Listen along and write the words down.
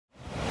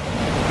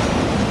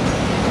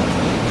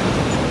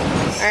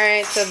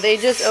so they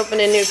just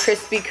opened a new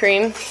Krispy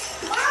Kreme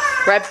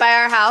right by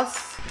our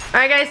house.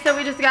 Alright guys, so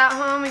we just got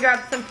home, we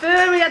grabbed some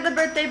food, we got the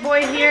birthday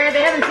boy here.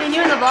 They haven't seen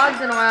you in the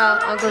vlogs in a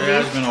while, Uncle Z.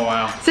 Yeah, it's been a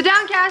while. Sit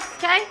down, Cass,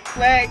 okay?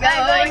 We're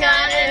going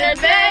on an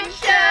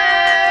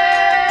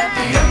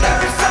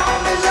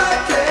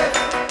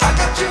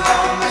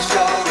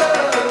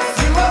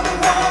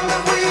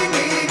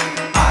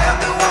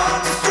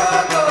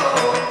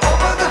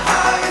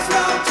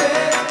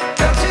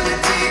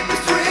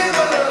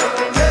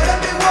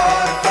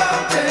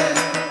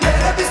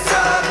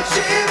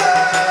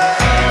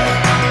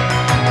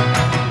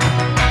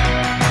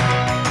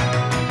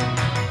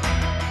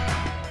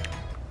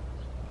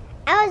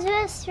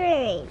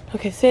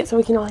Okay, say it so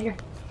we can all hear.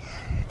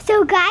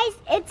 So guys,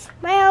 it's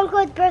my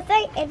uncle's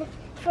birthday, and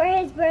for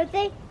his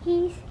birthday,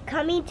 he's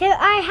coming to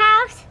our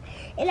house,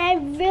 and I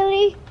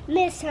really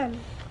miss him.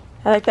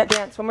 I like that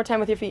dance. One more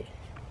time with your feet.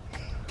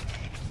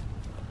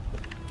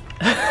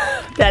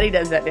 Daddy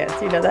does that dance,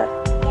 you know that?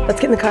 Yeah. Let's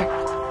get in the car.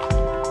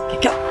 Okay,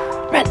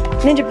 go. Run,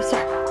 ninja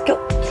star. Go,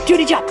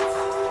 Judy jump.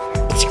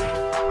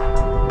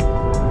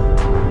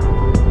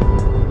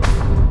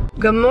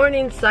 Good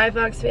morning,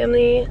 Slyfox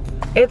family.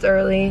 It's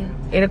early,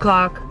 8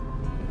 o'clock.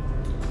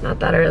 Not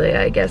that early,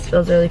 I guess.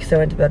 Feels early because I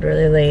went to bed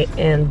really late.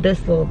 And this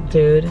little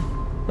dude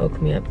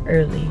woke me up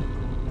early.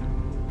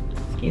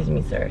 Excuse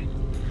me, sir.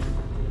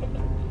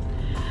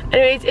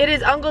 Anyways, it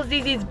is Uncle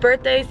Zizi's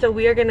birthday, so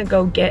we are gonna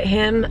go get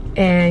him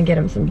and get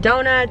him some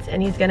donuts,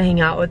 and he's gonna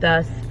hang out with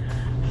us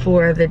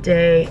for the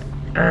day.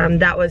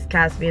 That was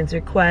Caspian's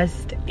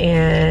request,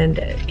 and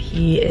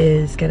he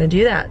is gonna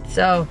do that.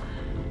 So,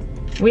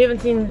 we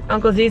haven't seen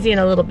Uncle Zizi in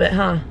a little bit,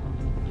 huh?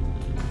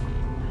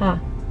 Huh?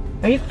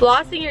 Are you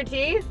flossing your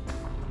teeth?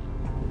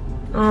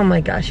 Oh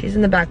my gosh, he's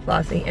in the back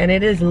flossing, and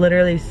it is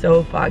literally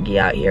so foggy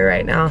out here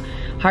right now.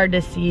 Hard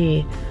to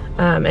see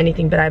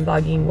anything, but I'm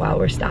vlogging while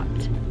we're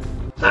stopped.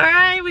 All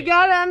right, we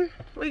got him.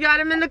 We got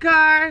him in the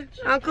car.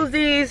 Uncle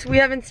Z's, we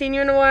haven't seen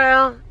you in a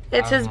while.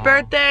 It's his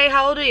birthday.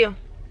 How old are you?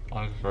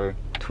 23.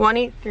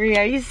 23.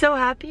 Are you so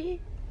happy?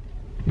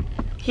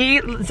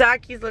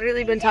 Zach, he's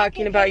literally been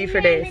talking about you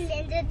for days.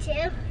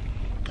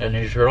 And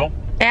he's turtle?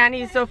 And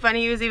he's so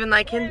funny. He was even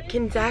like,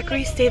 can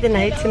Zachary stay the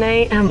night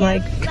tonight? I'm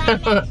like,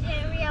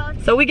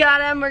 so we got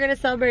him. We're gonna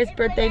celebrate his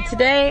birthday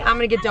today. I'm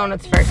gonna get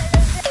donuts first.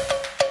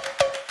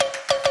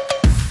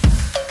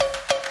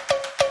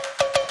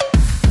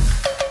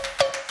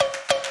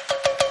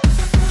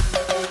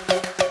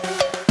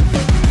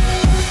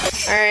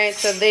 All right,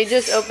 so they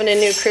just opened a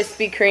new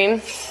Krispy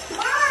Kreme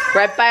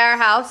right by our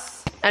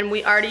house, and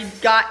we already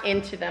got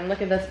into them.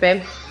 Look at this,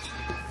 babe.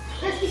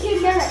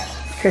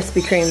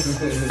 Krispy Kreme.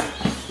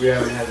 We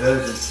haven't had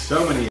those in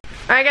so many.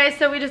 Alright guys,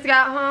 so we just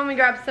got home, we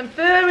grabbed some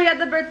food, we got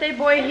the birthday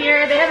boy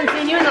here. They haven't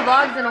seen you in the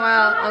vlogs in a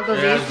while, Uncle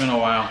Z. Yeah, it's been a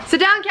while. Sit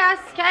down, Cass,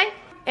 okay?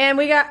 And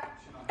we got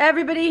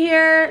everybody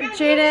here.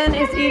 Jaedyn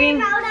is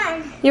eating.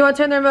 You want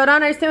to turn the remote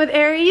on? Are you staying with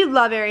Ari? You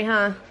love Ari,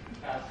 huh?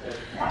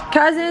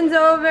 Cousin's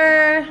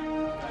over.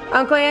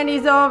 Uncle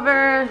Andy's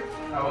over.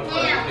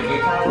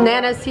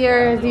 Nana's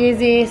here,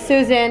 Zizi.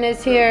 Susan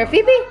is here.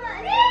 Phoebe?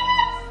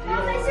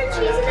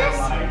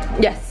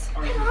 Yes.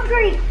 I'm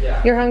hungry.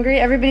 You're hungry?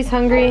 Everybody's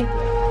hungry.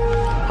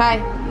 Hi.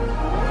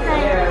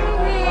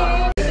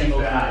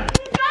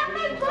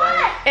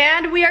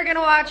 And we are gonna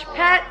watch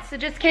Pets. It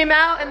just came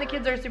out and the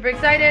kids are super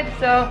excited,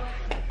 so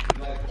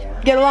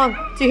get along.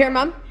 Do you hear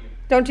Mom?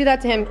 Don't do that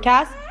to him.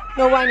 Cass,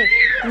 no whining.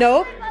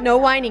 No, no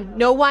whining.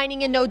 No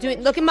whining and no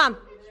doing. Look at Mom.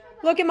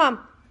 Look at Mom.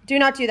 Do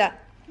not do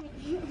that.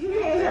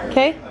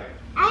 Okay?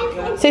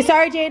 Say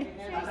sorry, Jade.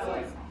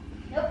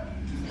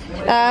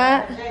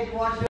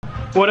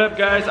 What up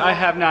guys, I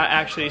have not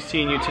actually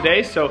seen you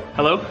today, so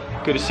hello,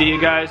 good to see you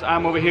guys.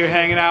 I'm over here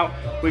hanging out.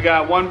 We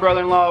got one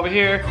brother-in-law over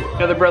here,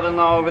 another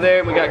brother-in-law over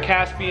there, we got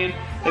Caspian.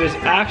 It is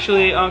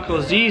actually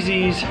Uncle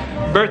Zizi's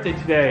birthday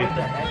today.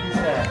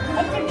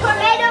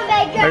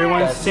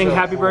 Everyone sing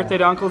happy birthday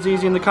to Uncle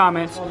Zizi in the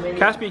comments.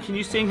 Caspian, can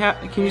you sing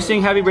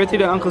happy birthday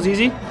to Uncle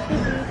Zizi?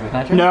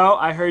 No,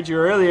 I heard you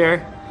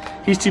earlier.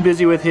 He's too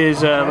busy with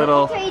his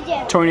little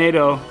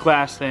tornado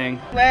glass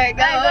thing. We're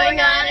going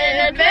on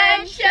an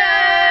adventure!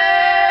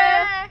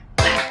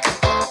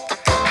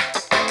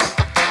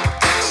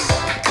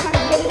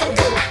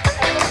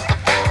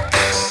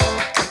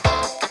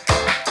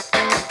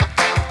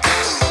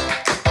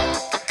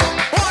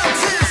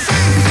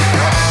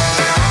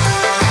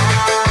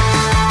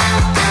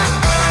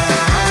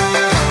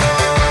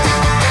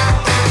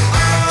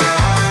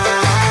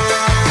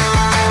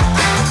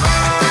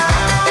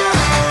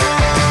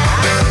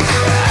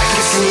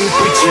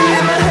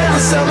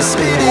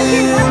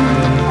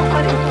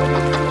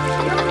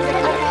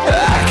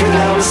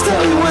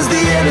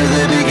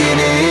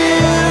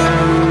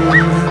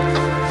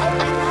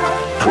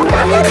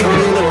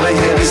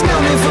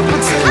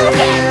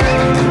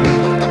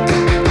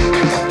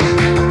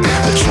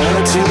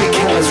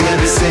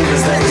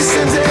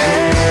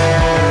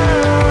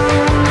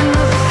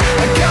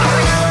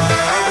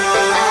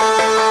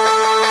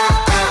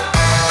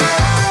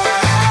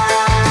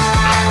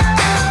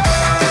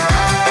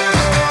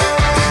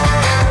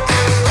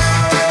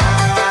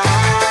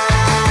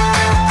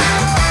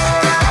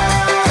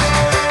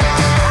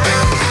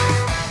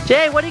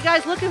 you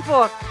guys looking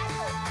for?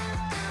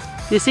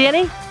 You see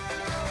any?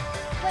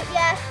 But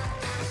yeah,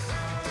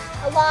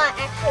 a lot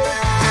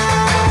actually.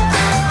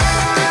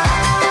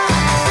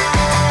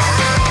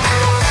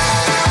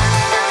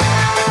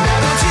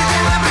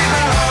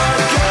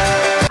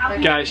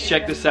 Guys,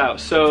 check this out.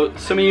 So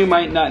some of you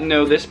might not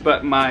know this,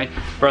 but my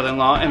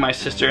brother-in-law and my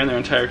sister and their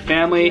entire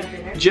family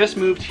just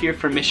moved here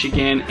from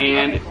Michigan,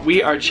 and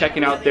we are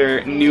checking out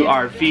their new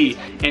RV,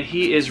 and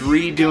he is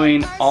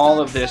redoing all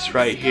of this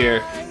right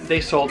here.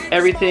 They sold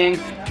everything,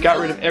 got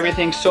rid of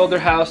everything, sold their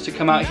house to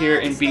come out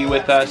here and be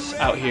with us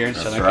out here in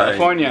Southern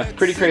California.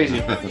 Pretty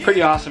crazy,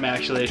 pretty awesome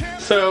actually.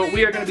 So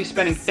we are gonna be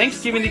spending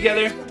Thanksgiving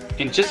together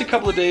in just a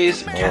couple of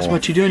days. Cass,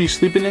 what you doing? You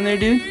sleeping in there,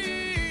 dude?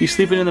 You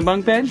sleeping in the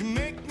bunk bed?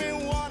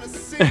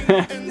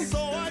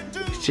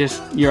 It's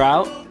just, you're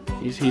out.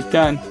 He's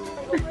done.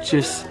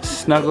 Just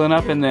snuggling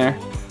up in there.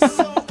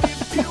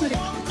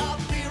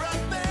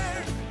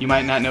 You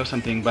might not know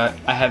something, but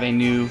I have a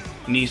new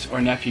niece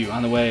or nephew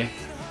on the way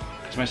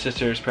because my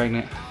sister is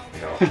pregnant.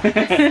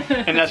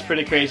 And that's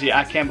pretty crazy.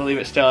 I can't believe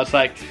it still. It's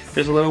like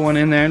there's a little one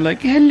in there and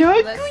like, hello.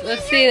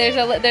 Let's see, there's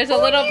a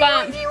little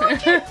bump.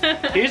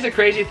 Here's the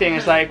crazy thing,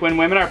 is like when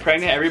women are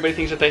pregnant, everybody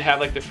thinks that they have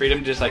like the freedom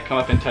to just like come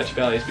up and touch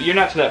bellies, but you're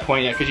not to that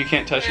point yet because you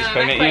can't touch she's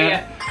pregnant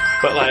yet.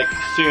 But like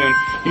soon,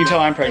 you can tell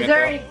I'm pregnant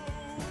though.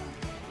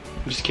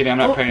 I'm just kidding, I'm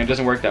not pregnant. It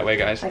doesn't work that way,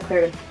 guys. I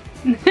cleared.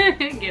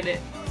 Get it.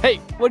 Hey,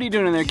 what are you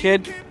doing in there,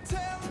 kid?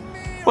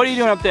 What are you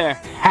doing up there?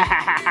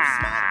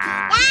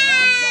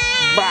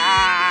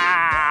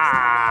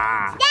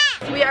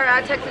 We are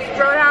at Texas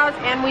Roadhouse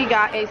and we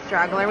got a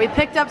straggler. We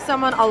picked up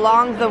someone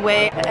along the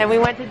way and we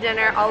went to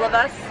dinner, all of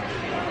us.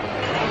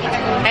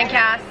 And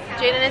Cass.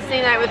 Jaedyn is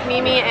staying the night with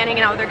Mimi and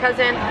hanging out with her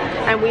cousin.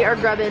 And we are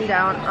grubbing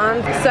down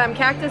on some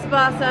cactus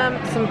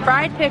blossom, some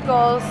fried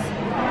pickles,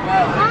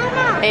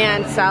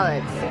 and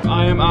salads.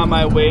 I am on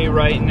my way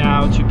right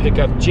now to pick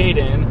up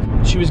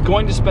Jaedyn. She was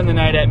going to spend the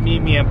night at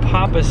Mimi and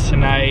Papa's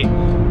tonight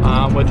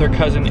with her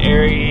cousin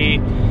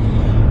Ari.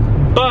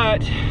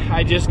 But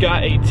I just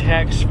got a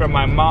text from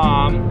my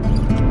mom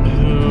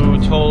who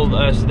told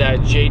us that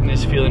Jaedyn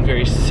is feeling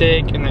very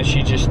sick and that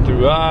she just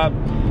threw up.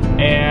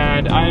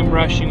 And I'm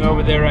rushing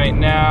over there right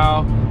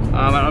now.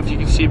 I don't know if you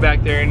can see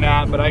back there or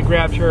not, but I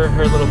grabbed her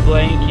little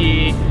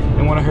blankie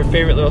and one of her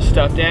favorite little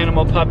stuffed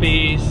animal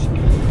puppies.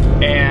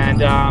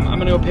 And I'm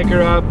gonna go pick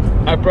her up.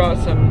 I brought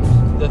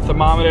the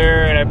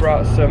thermometer and I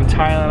brought some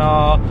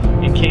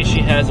Tylenol in case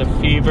she has a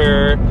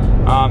fever.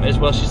 As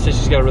well, she says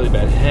she's got a really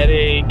bad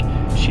headache.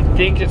 She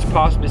thinks it's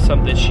possibly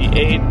something she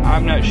ate.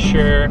 I'm not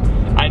sure.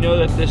 I know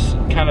that this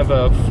kind of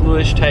a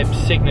flu-ish type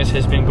sickness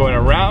has been going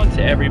around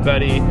to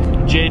everybody.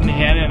 Jaedyn,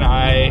 Hannah, and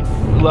I,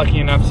 lucky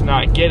enough to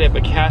not get it,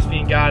 but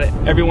Caspian got it.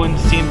 Everyone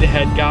seemed to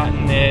have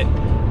gotten it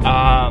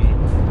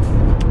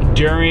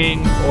during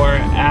or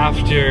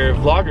after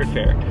Vlogger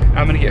Fair.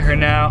 I'm gonna get her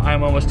now.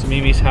 I'm almost to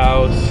Mimi's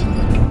house.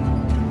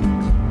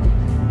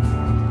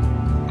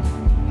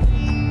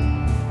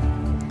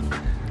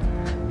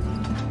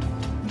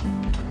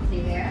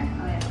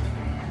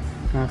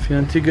 Not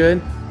feeling too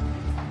good?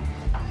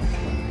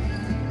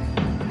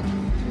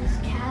 Is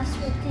Cass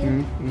with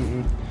you?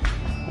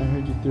 I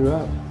heard you threw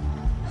up.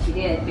 She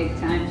did, big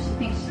time. She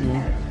thinks she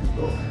had a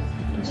fever.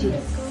 And she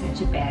has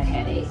such a bad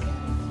headache. Do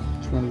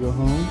you want to go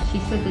home? She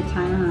said the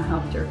Tylenol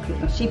helped her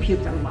puke. She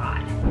puked a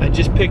lot. I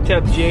just picked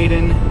up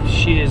Jaedyn.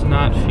 She is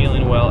not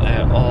feeling well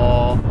at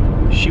all.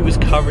 She was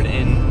covered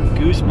in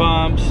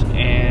goosebumps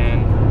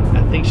and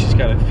I think she's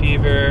got a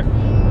fever.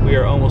 We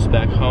are almost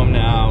back home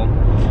now.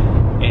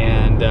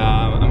 And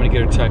I'm gonna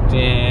get her tucked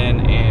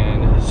in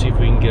and see if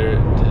we can get her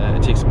to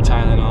take some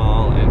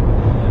Tylenol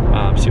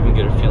and see if we can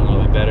get her feeling a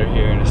little bit better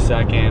here in a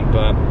second.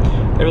 But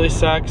it really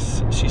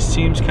sucks. She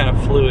seems kind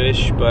of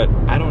flu-ish, but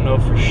I don't know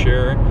for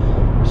sure.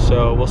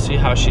 So we'll see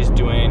how she's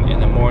doing in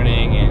the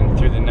morning and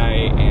through the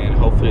night, and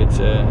hopefully it's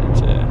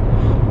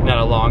not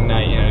a long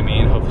night, you know what I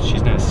mean? Hopefully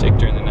she's not sick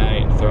during the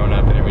night and throwing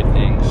up and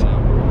everything, so.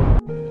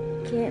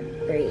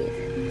 Can't breathe.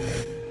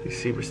 You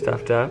see we're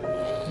stuffed up?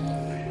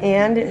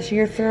 And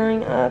you're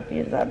throwing up.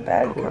 You're that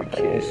bad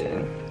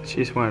combination. She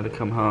just wanted to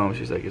come home.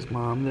 She's like, is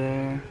mom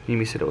there?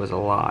 Mimi said it was a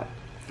lot.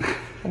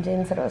 And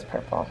Jaedyn said it was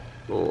purple.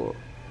 Oh.